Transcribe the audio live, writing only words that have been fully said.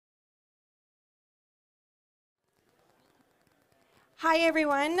Hi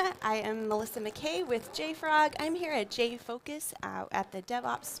everyone, I am Melissa McKay with JFrog. I'm here at JFocus at the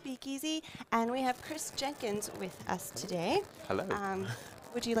DevOps Speakeasy, and we have Kris Jenkins with us today. Hello.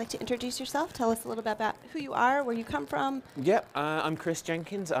 Would you like to introduce yourself? Tell us a little bit about who you are, where you come from. Yep, I'm Kris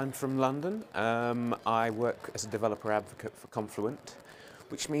Jenkins. I'm from London. I work as a developer advocate for Confluent,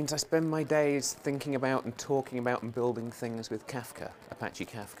 which means I spend my days thinking about and talking about and building things with Kafka, Apache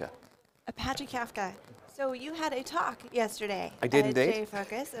Kafka. Apache Kafka. So you had a talk yesterday I did at indeed.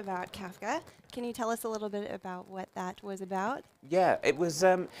 JFocus about Kafka. Can you tell us a little bit about what that was about? Yeah, it was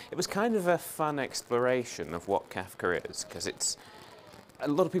kind of a fun exploration of what Kafka is, because a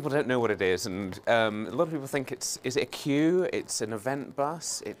lot of people don't know what it is, and a lot of people think is it a queue, it's an event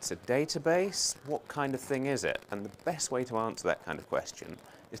bus, it's a database, what kind of thing is it? And the best way to answer that kind of question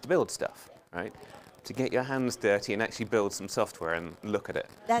is to build stuff, right? To get your hands dirty and actually build some software and look at it.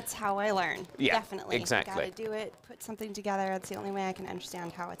 That's how I learn. Yeah, definitely. exactly. You gotta do it, put something together. That's the only way I can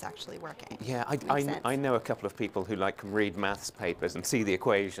understand how it's actually working. Yeah, Makes I know a couple of people who can read maths papers and see the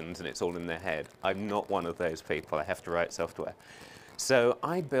equations and it's all in their head. I'm not one of those people. I have to write software. So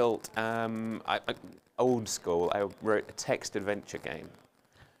I built, old school, I wrote a text adventure game,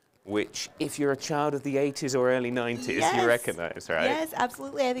 which if you're a child of the 80s or early 90s, Yes. you recognize, right? Yes,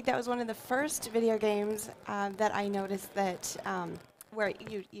 absolutely. I think that was one of the first video games that I noticed that where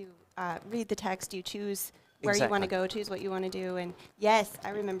you read the text, you choose where you want to go, choose what you want to do, and yes, I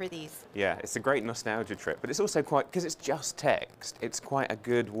remember these. Yeah, it's a great nostalgia trip, but it's also because it's just text, it's quite a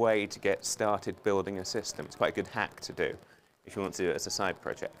good way to get started building a system. It's quite a good hack to do if you want to do it as a side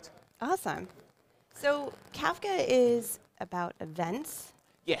project. Awesome. So Kafka is about events.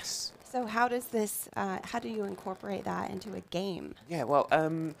 Yes. So how does this, how do you incorporate that into a game? Yeah, well,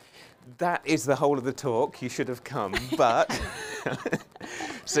 that is the whole of the talk. You should have come, but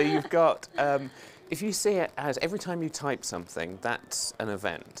so you've got, if you see it as every time you type something, that's an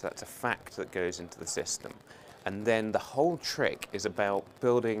event, that's a fact that goes into the system. And then the whole trick is about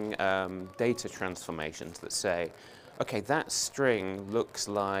building data transformations that say, okay, that string looks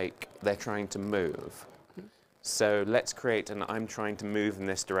like they're trying to move. So let's create an I'm trying to move in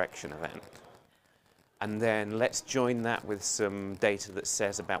this direction event. And then let's join that with some data that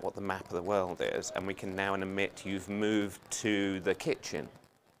says about what the map of the world is, and we can now emit you've moved to the kitchen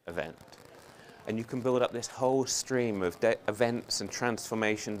event. And you can build up this whole stream of events and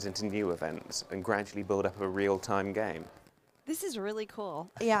transformations into new events and gradually build up a real-time game. This is really cool.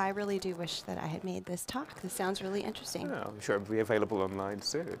 Yeah, I really do wish that I had made this talk. This sounds really interesting. Oh, I'm sure it'll be available online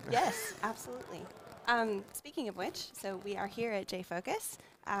soon. Yes, absolutely. Speaking of which, so we are here at JFocus.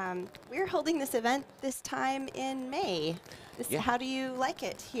 We're holding this event this time in May. How do you like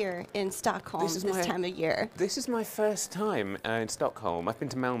it here in Stockholm this time of year? This is my first time in Stockholm. I've been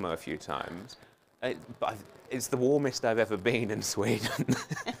to Malmö a few times. It's the warmest I've ever been in Sweden.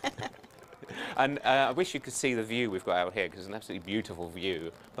 And I wish you could see the view we've got out here, because it's an absolutely beautiful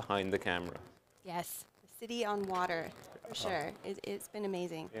view behind the camera. Yes, the city on water, for sure. It's been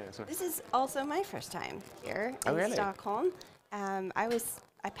amazing. Yeah, it's nice. This is also my first time here in really? Stockholm.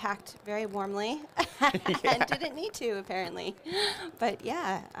 I packed very warmly and didn't need to, apparently. But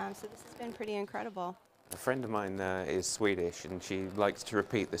yeah, so this has been pretty incredible. A friend of mine is Swedish, and she likes to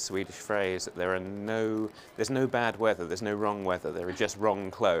repeat the Swedish phrase that there's no bad weather, there's no wrong weather, there are just wrong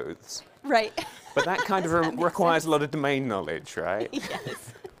clothes. Right. But that kind of requires a lot of domain knowledge, right?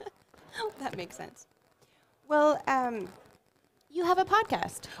 Yes. That makes sense. Well, you have a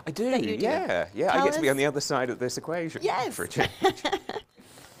podcast. I do, that you do. Yeah. I get to be on the other side of this equation. Yes. For a change.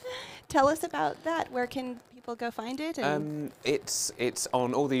 Tell us about that. Where can people go find it? It's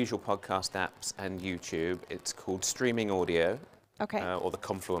on all the usual podcast apps and YouTube. It's called Streaming Audio, or the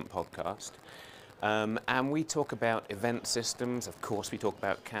Confluent podcast. And we talk about event systems. Of course, we talk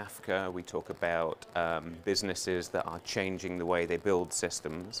about Kafka. We talk about businesses that are changing the way they build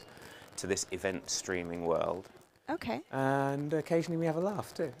systems to this event streaming world. Okay. And occasionally we have a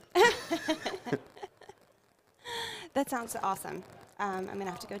laugh too. That sounds awesome. I'm going to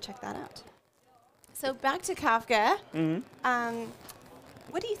have to go check that out. So back to Kafka. Mm-hmm.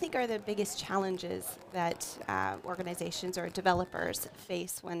 What do you think are the biggest challenges that organizations or developers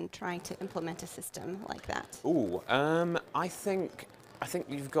face when trying to implement a system like that? Ooh, I think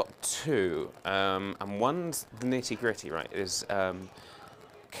you've got two, and one's the nitty-gritty, right? Is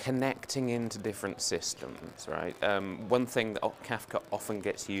connecting into different systems, right? One thing that Kafka often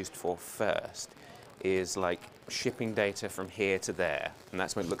gets used for first is like shipping data from here to there, and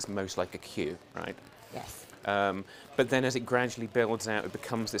that's when it looks most like a queue, right? Yes. But then as it gradually builds out, it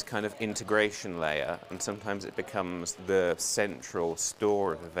becomes this kind of integration layer, and sometimes it becomes the central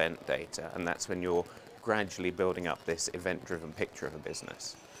store of event data, and that's when you're gradually building up this event-driven picture of a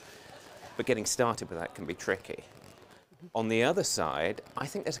business. But getting started with that can be tricky. On the other side, I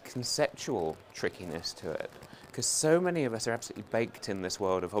think there's a conceptual trickiness to it, because so many of us are absolutely baked in this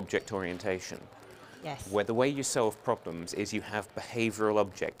world of object orientation, Yes. where the way you solve problems is you have behavioral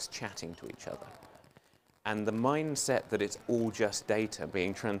objects chatting to each other. And the mindset that it's all just data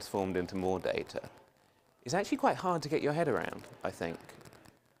being transformed into more data is actually quite hard to get your head around, I think.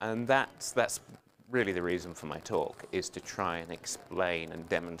 And that's really the reason for my talk, is to try and explain and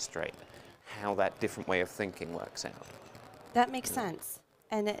demonstrate how that different way of thinking works out. That makes sense.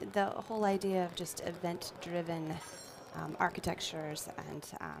 And the whole idea of just event-driven architectures and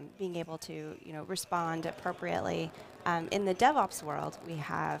being able to, respond appropriately. In the DevOps world, we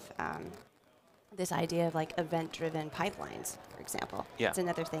have this idea of like event-driven pipelines, for example. Yeah. It's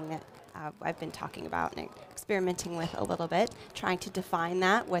another thing that I've been talking about and experimenting with a little bit, trying to define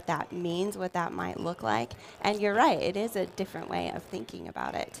that, what that means, what that might look like. And you're right, it is a different way of thinking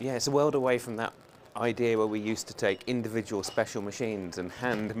about it. Yeah, it's a world away from that idea where we used to take individual special machines and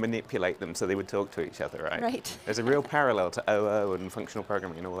hand manipulate them so they would talk to each other, right? Right. There's a real parallel to OO and functional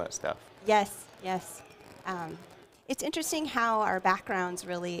programming and all that stuff. Yes, yes. It's interesting how our backgrounds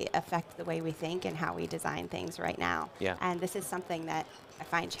really affect the way we think and how we design things right now. Yeah. And this is something that I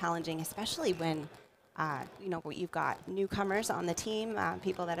find challenging, especially when you've got newcomers on the team,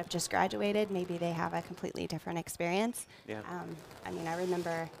 people that have just graduated. Maybe they have a completely different experience. Yeah. I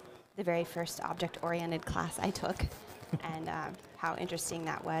remember the very first object-oriented class I took, and how interesting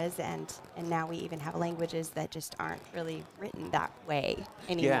that was. And now we even have languages that just aren't really written that way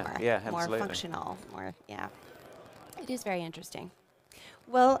anymore. Yeah, absolutely. More functional, It is very interesting.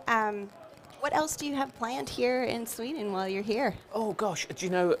 Well, what else do you have planned here in Sweden while you're here? Oh gosh, do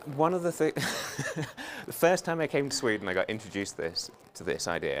you know, one of the things, the first time I came to Sweden, I got introduced to this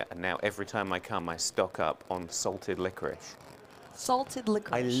idea, and now every time I come, I stock up on salted licorice. Salted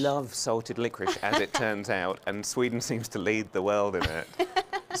licorice. I love salted licorice, as it turns out, and Sweden seems to lead the world in it.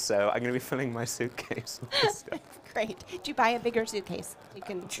 So I'm going to be filling my suitcase with stuff. Great. Did you buy a bigger suitcase? You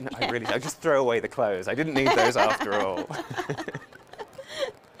can. Do you know, I just throw away the clothes. I didn't need those after all.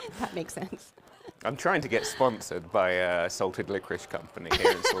 That makes sense. I'm trying to get sponsored by a salted licorice company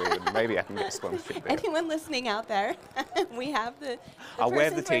here in Sweden. Maybe I can get sponsorship there. Anyone listening out there, we have the I'll wear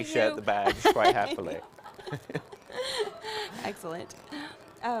the person for T-shirt, you. the badge, quite happily. Excellent.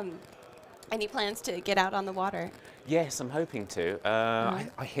 Any plans to get out on the water? Yes, I'm hoping to.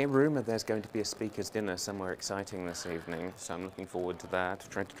 I hear rumour there's going to be a speaker's dinner somewhere exciting this evening, so I'm looking forward to that.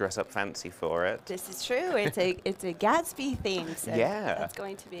 Trying to dress up fancy for it. This is true. It's a Gatsby theme, so Yeah. that's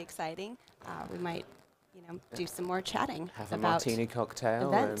going to be exciting. We might, do some more chatting Have a about martini cocktail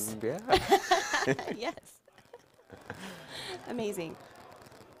events. and yeah. Yes. Amazing.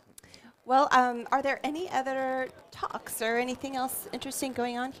 Well, are there any other talks or anything else interesting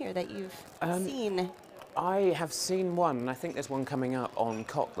going on here that you've seen? I have seen one, and I think there's one coming up on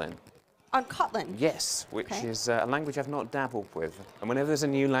Kotlin. On Kotlin? Yes, which Okay. is a language I've not dabbled with. And whenever there's a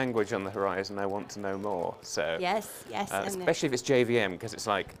new language on the horizon, I want to know more. So Yes. And especially if it's JVM, because it's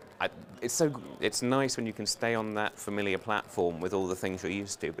like it's nice when you can stay on that familiar platform with all the things you're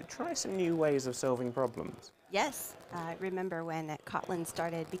used to, but try some new ways of solving problems. yes. I remember when Kotlin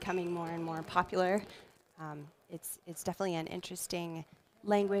started becoming more and more popular. It's definitely an interesting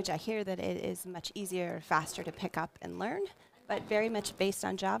language. I hear that it is much easier, faster to pick up and learn, but very much based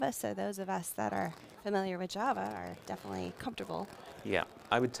on Java. So those of us that are familiar with Java are definitely comfortable. Yeah,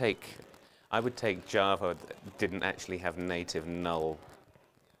 I would take Java that didn't actually have native null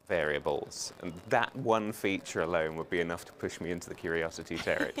variables, and that one feature alone would be enough to push me into the curiosity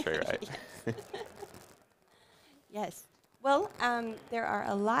territory, right? Yes. Well, there are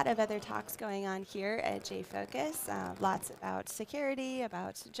a lot of other talks going on here at JFocus, lots about security,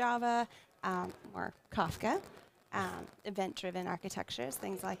 about Java, more Kafka, event-driven architectures,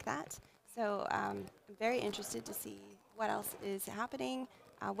 things like that. So I'm very interested to see what else is happening,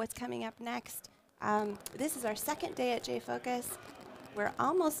 what's coming up next. This is our second day at JFocus. We're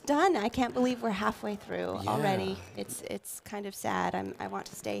almost done. I can't believe we're halfway through already. It's kind of sad. I want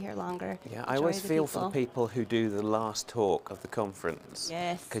to stay here longer. Yeah, I always feel for the people who do the last talk of the conference.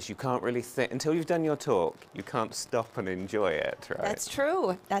 Yes. Because you can't really think, until you've done your talk, you can't stop and enjoy it, right? That's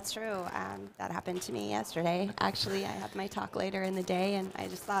true. That's true. That happened to me yesterday. Actually, I had my talk later in the day, and I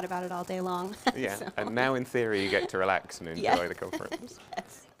just thought about it all day long. Yeah, So and now in theory you get to relax and enjoy the conference.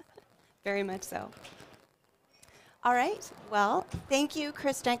 yes, very much so. All right. Well, thank you,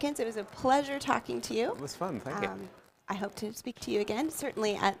 Kris Jenkins. It was a pleasure talking to you. It was fun, thank you. I hope to speak to you again,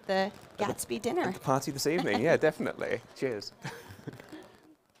 certainly at the Gatsby dinner. At the party this evening, yeah, definitely. Cheers.